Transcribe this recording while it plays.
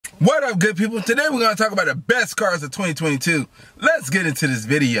What up, good people? Today we're going to talk about the best cars of 2022. Let's get into this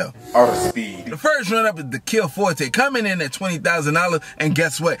video. Auto speed. The first run up is the Kia Forte, coming in at $20,000, and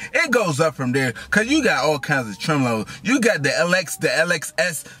guess what? It goes up from there because you got all kinds of trim levels. You got the LX, the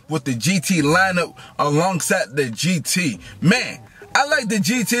LXS with the GT lineup alongside the GT. Man, I like the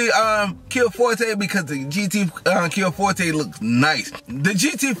GT Kia Forte because the GT Kia Forte looks nice. The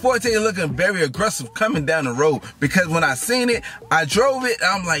GT Forte is looking very aggressive coming down the road because when I seen it, I drove it,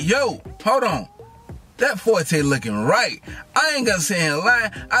 and I'm like, yo, hold on. That Forte looking right. I ain't gonna say and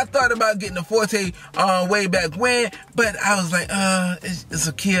lie. I thought about getting the Forte way back when, but I was like, it's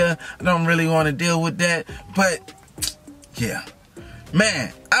a Kia. I don't really want to deal with that. But yeah.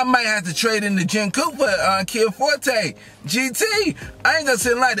 Man, I might have to trade in the Gen Coupe for Kia Forte GT. I ain't gonna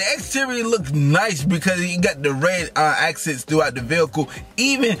say lie, the exterior looks nice because you got the red accents throughout the vehicle.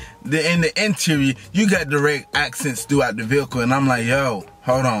 Even in the interior, you got the red accents throughout the vehicle. And I'm like, yo,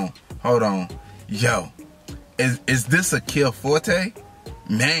 hold on. Yo, is this a Kia Forte?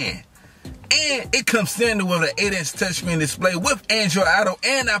 Man. And it comes standard with an 8-inch touchscreen display with Android Auto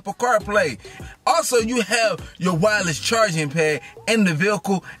and Apple CarPlay. Also, you have your wireless charging pad in the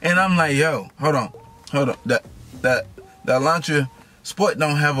vehicle, and I'm like, yo, hold on. The Elantra Sport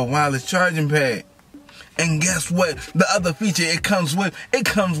don't have a wireless charging pad. And guess what? The other feature it comes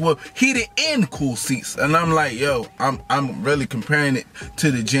with heated and cool seats. And I'm like, yo, I'm really comparing it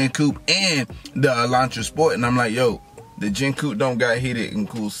to the Gen Coupe and the Elantra Sport, and I'm like, yo, the Gen Coupe don't got heated and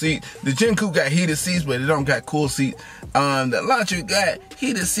cool seats. The Gen Coupe got heated seats, but it don't got cool seats. The Elantra got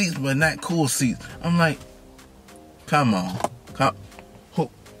heated seats, but not cool seats. I'm like, come on.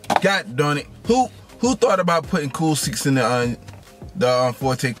 God darn it. Who thought about putting cool seats in the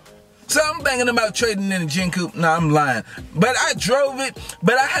Forte? So I'm thinking about trading in the Gen Coupe. No, I'm lying. But I drove it,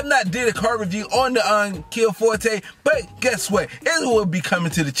 but I have not did a car review on the Kia Forte. But guess what? It will be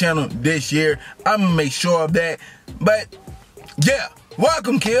coming to the channel this year. I'm going to make sure of that. But yeah,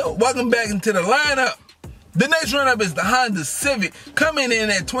 welcome Kia. Welcome back into the lineup. The next run-up is the Honda Civic, coming in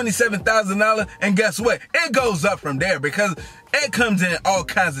at $27,000, and guess what? It goes up from there because it comes in all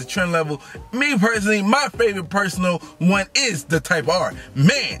kinds of trim level. Me personally, my favorite personal one is the Type R.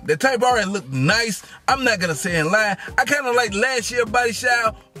 Man, the Type R look nice. I'm not gonna say and lie. I kind of like last year's body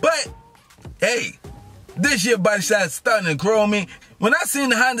style, but hey, this year's body style is starting to grow on me. When I seen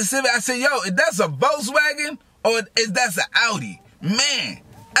the Honda Civic, I said, yo, is that a Volkswagen or is that an Audi? Man,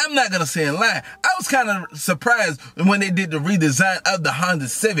 I'm not gonna say and lie. I was kind of surprised when they did the redesign of the Honda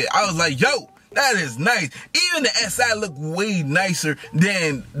Civic. I was like, yo, that is nice. Even the SI look way nicer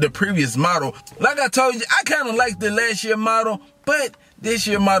than the previous model. Like I told you, I kind of like the last year model, but this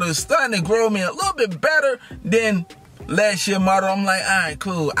year model is starting to grow me a little bit better than last year model. I'm like, all right,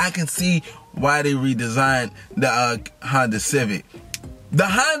 cool. I can see why they redesigned the Honda Civic. The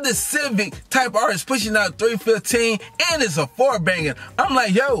Honda Civic Type R is pushing out 315 and it's a 4-banger. I'm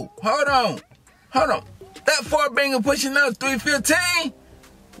like, yo, hold on. That 4-banger pushing out 315?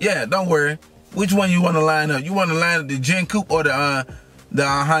 Yeah, don't worry. Which one you want to line up? You want to line up the Gen Coupe or the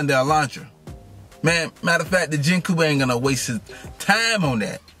Honda Elantra? Man, matter of fact, the Gen Coupe ain't gonna waste his time on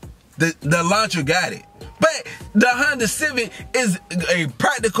that. The Elantra got it. But the Honda Civic is a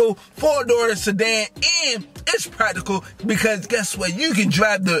practical 4-door sedan, and it's practical because guess what? You can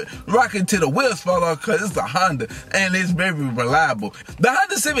drive the rocket till the wheels fall off because it's a Honda and it's very reliable. The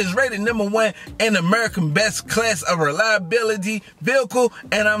Honda Civic is rated #1 in American Best Class of Reliability Vehicle,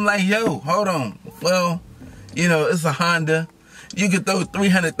 and I'm like, yo, hold on. Well, you know, it's a Honda. You can throw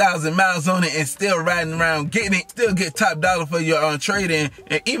 300,000 miles on it and still riding around, getting it, still get top dollar for your trade-in.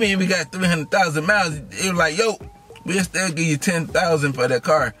 And even if you got 300,000 miles, you're like, yo, we'll still give you 10,000 for that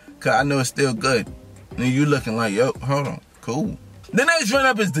car, cause I know it's still good. And you looking like, yo, hold on, cool. The next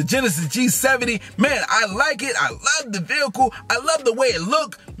run-up is the Genesis G70. Man, I like it. I love the vehicle. I love the way it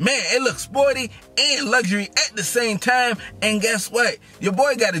looks. Man, it looks sporty and luxury at the same time. And guess what? Your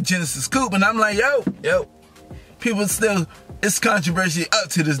boy got a Genesis Coupe, and I'm like, yo, people still, it's controversy up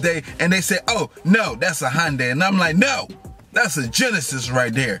to this day, and they say, oh, no, that's a Hyundai. And I'm like, no, that's a Genesis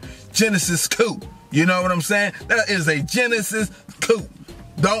right there. Genesis Coupe. You know what I'm saying? That is a Genesis Coupe.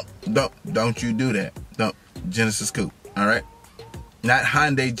 Don't you do that. Don't. Genesis Coupe, all right? Not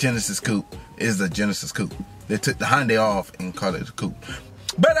Hyundai Genesis Coupe. It's a Genesis Coupe. They took the Hyundai off and called it a coupe.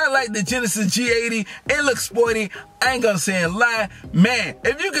 But I like the Genesis G80. It looks sporty. I ain't gonna say and lie. Man,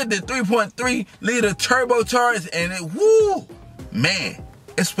 if you get the 3.3 liter turbocharged and it, woo, man,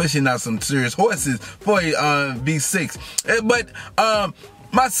 it's pushing out some serious horses for a V6. But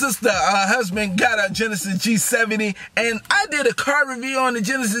my sister, husband got a Genesis G70, and I did a car review on the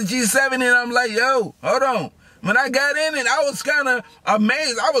Genesis G70, and I'm like, yo, hold on. When I got in it, I was kind of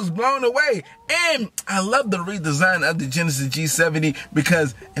amazed. I was blown away. And I love the redesign of the Genesis G70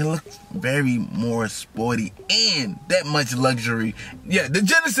 because it looks very more sporty and that much luxury. Yeah, the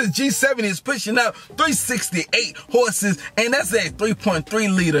Genesis G70 is pushing out 368 horses, and that's a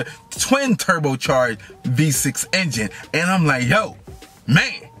 3.3 liter twin turbocharged V6 engine. And I'm like, yo,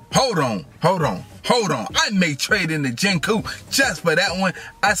 man, hold on. I may trade in the Gen Coupe just for that one.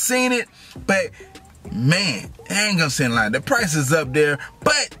 I seen it, but man, I ain't gonna say a lie. The price is up there,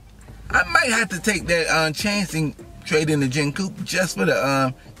 but I might have to take that chance and trade in the Gen Coupe just for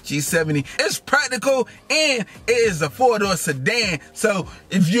the G70. It's practical and it is a 4-door sedan. So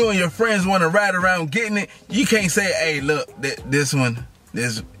if you and your friends want to ride around getting it, you can't say, hey, look, this one,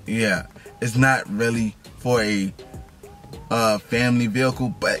 it's not really for a family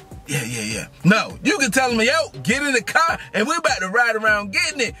vehicle, but yeah. No, you can tell them, yo, get in the car and we're about to ride around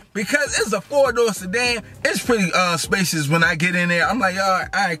getting it because it's a 4-door sedan. It's pretty spacious when I get in there. I'm like, all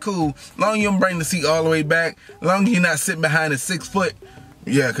right, cool. Long as you don't bring the seat all the way back. Long as you're not sitting behind a 6-foot.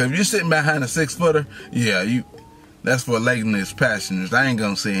 Yeah, because if you're sitting behind a 6-footer, that's for legless passengers. I ain't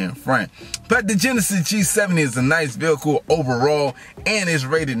gonna sit here in front. But the Genesis G70 is a nice vehicle overall and it's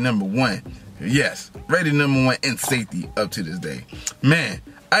rated #1. Yes, rated #1 in safety up to this day. Man,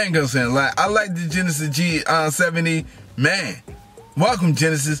 I ain't gonna say a lot. I like the Genesis G70. Man, welcome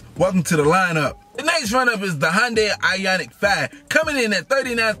Genesis. Welcome to the lineup. The next run-up is the Hyundai IONIQ 5, coming in at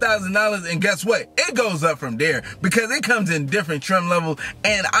 $39,000, and guess what? It goes up from there because it comes in different trim levels,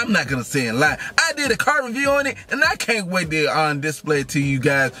 and I'm not gonna say a lot. I did a car review on it, and I can't wait to display it to you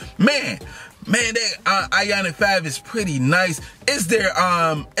guys. Man, that IONIQ 5 is pretty nice. It's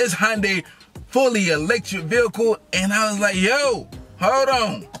it's Hyundai fully electric vehicle, and I was like, yo, hold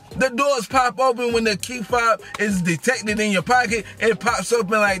on. The doors pop open when the key fob is detected in your pocket. It pops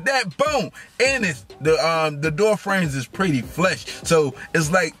open like that, boom. And it's the door frames is pretty flush. So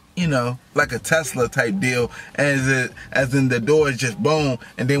it's like, like a Tesla type deal, as in the doors just boom,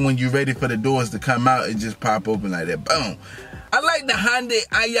 and then when you're ready for the doors to come out, it just pop open like that, boom. I like the Hyundai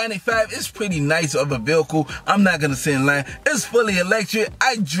IONIQ 5. It's pretty nice of a vehicle. I'm not going to say in line. It's fully electric.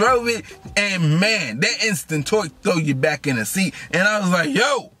 I drove it, and man, that instant torque throw you back in the seat. And I was like,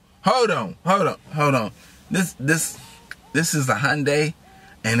 yo, hold on. This is a Hyundai,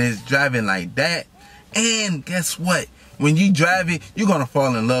 and it's driving like that. And guess what? When you drive it, you're going to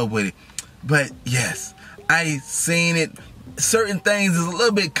fall in love with it. But yes, I seen it. Certain things is a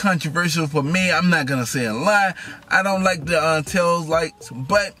little bit controversial for me. I'm not gonna say a lie. I don't like the tail lights,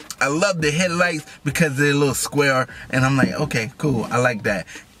 but I love the headlights because they're a little square, and I'm like, okay, cool, I like that.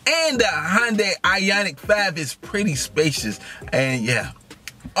 And the Hyundai IONIQ 5 is pretty spacious, and yeah.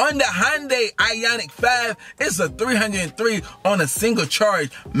 On the Hyundai IONIQ 5, it's a 303 on a single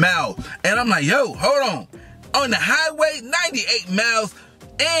charge mile, and I'm like, yo, hold on. On the highway, 98 miles,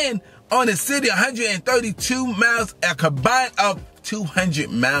 and on the city, 132 miles, a combined of 200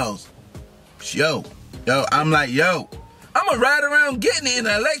 miles. Yo, I'm like, I'm gonna ride around getting it in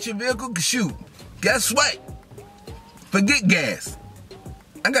an electric vehicle. Shoot, guess what? Forget gas.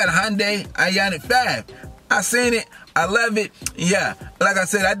 I got a Hyundai IONIQ 5. I seen it. I love it. Yeah, like I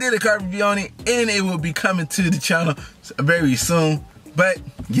said, I did a car review on it, and it will be coming to the channel very soon. But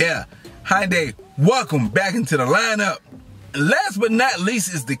yeah, Hyundai, welcome back into the lineup. Last but not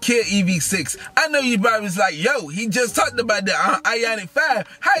least is the Kia EV6. I know you probably was like, yo, he just talked about the IONIQ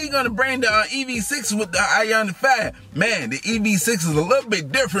 5. How you gonna bring the EV6 with the IONIQ 5? Man, the EV6 is a little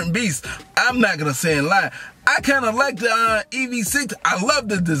bit different beast. I'm not gonna say a lie. I kind of like the EV6. I love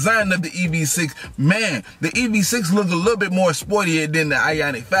the design of the EV6. Man, the EV6 looks a little bit more sportier than the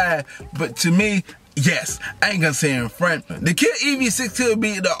IONIQ 5. But to me, yes, I ain't gonna say in front. The Kia EV6 could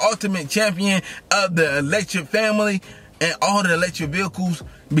be the ultimate champion of the electric family and all the electric vehicles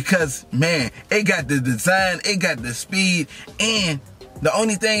because, man, it got the design, it got the speed, and the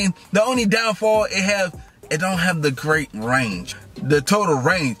only downfall it don't have the great range. The total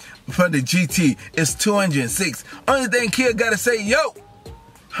range for the GT is 206. Only thing Kia gotta say, yo,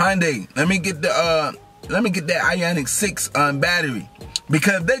 Hyundai, let me get that IONIQ 6 battery,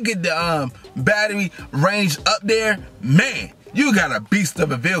 because they get the battery range up there, man. You got a beast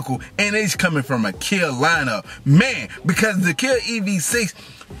of a vehicle, and it's coming from a Kia lineup. Man, because the Kia EV6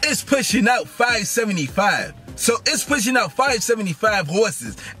 is pushing out 575. So it's pushing out 575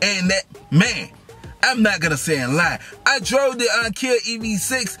 horses. And that, man, I'm not going to say a lie. I drove the Kia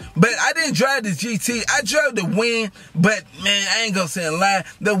EV6, but I didn't drive the GT. I drove the Wind, but, man, I ain't going to say a lie.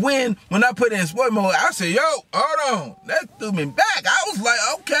 The Wind, when I put it in sport mode, I said, yo, hold on. That threw me back. I was like,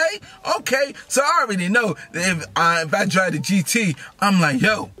 okay. So I already know that if I drive the GT, I'm like,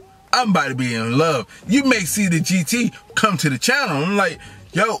 yo, I'm about to be in love. You may see the GT come to the channel. I'm like,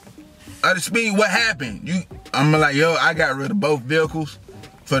 yo, at the speed, what happened? I'm like, yo, I got rid of both vehicles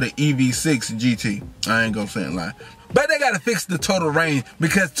for the EV6 GT. I ain't gonna say it lie. But they gotta fix the total range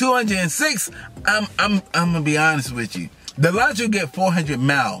because 206, I'm gonna be honest with you. The Launch will get 400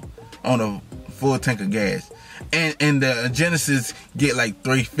 miles on a full tank of gas. And the Genesis get like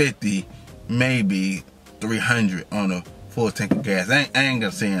 350, maybe 300 on a full tank of gas. I ain't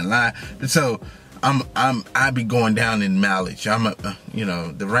gonna say it lie. So I be going down in mileage. You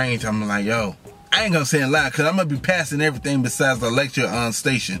know, the range, I'm like, yo, I ain't gonna say a lie, cause I'm gonna be passing everything besides the lecture on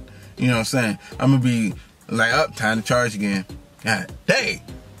station. You know what I'm saying? I'm gonna be like, up, time to charge again. God dang.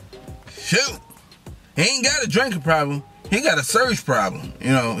 Shoot. He ain't got a drinking problem. He got a surge problem.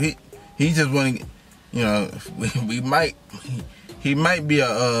 You know, he just wanna, you know, he might be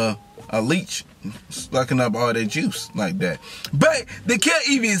a leech sucking up all that juice like that. But the Kia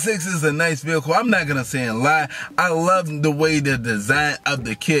EV6 is a nice vehicle. I'm not gonna say and lie. I love the way the design of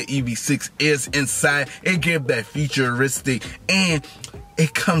the Kia EV6 is inside. It gives that futuristic, and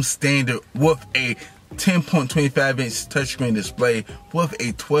it comes standard with a 10.25-inch touchscreen display with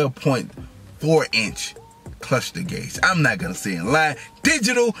a 12.4-inch cluster gauge. I'm not gonna say and lie.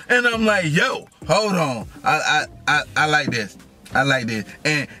 Digital, and I'm like, yo, hold on. I like this. I like this.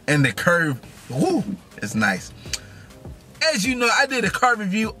 And the curve, woo, it's nice. As you know, I did a car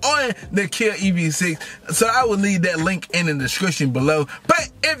review on the Kia EV6, so I will leave that link in the description below.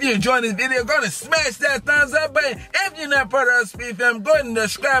 But if you enjoyed this video, go ahead and smash that thumbs up button. If you're not part of the Speed Fam, go ahead and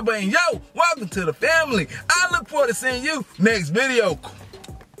subscribe button. Yo, welcome to the family. I look forward to seeing you next video.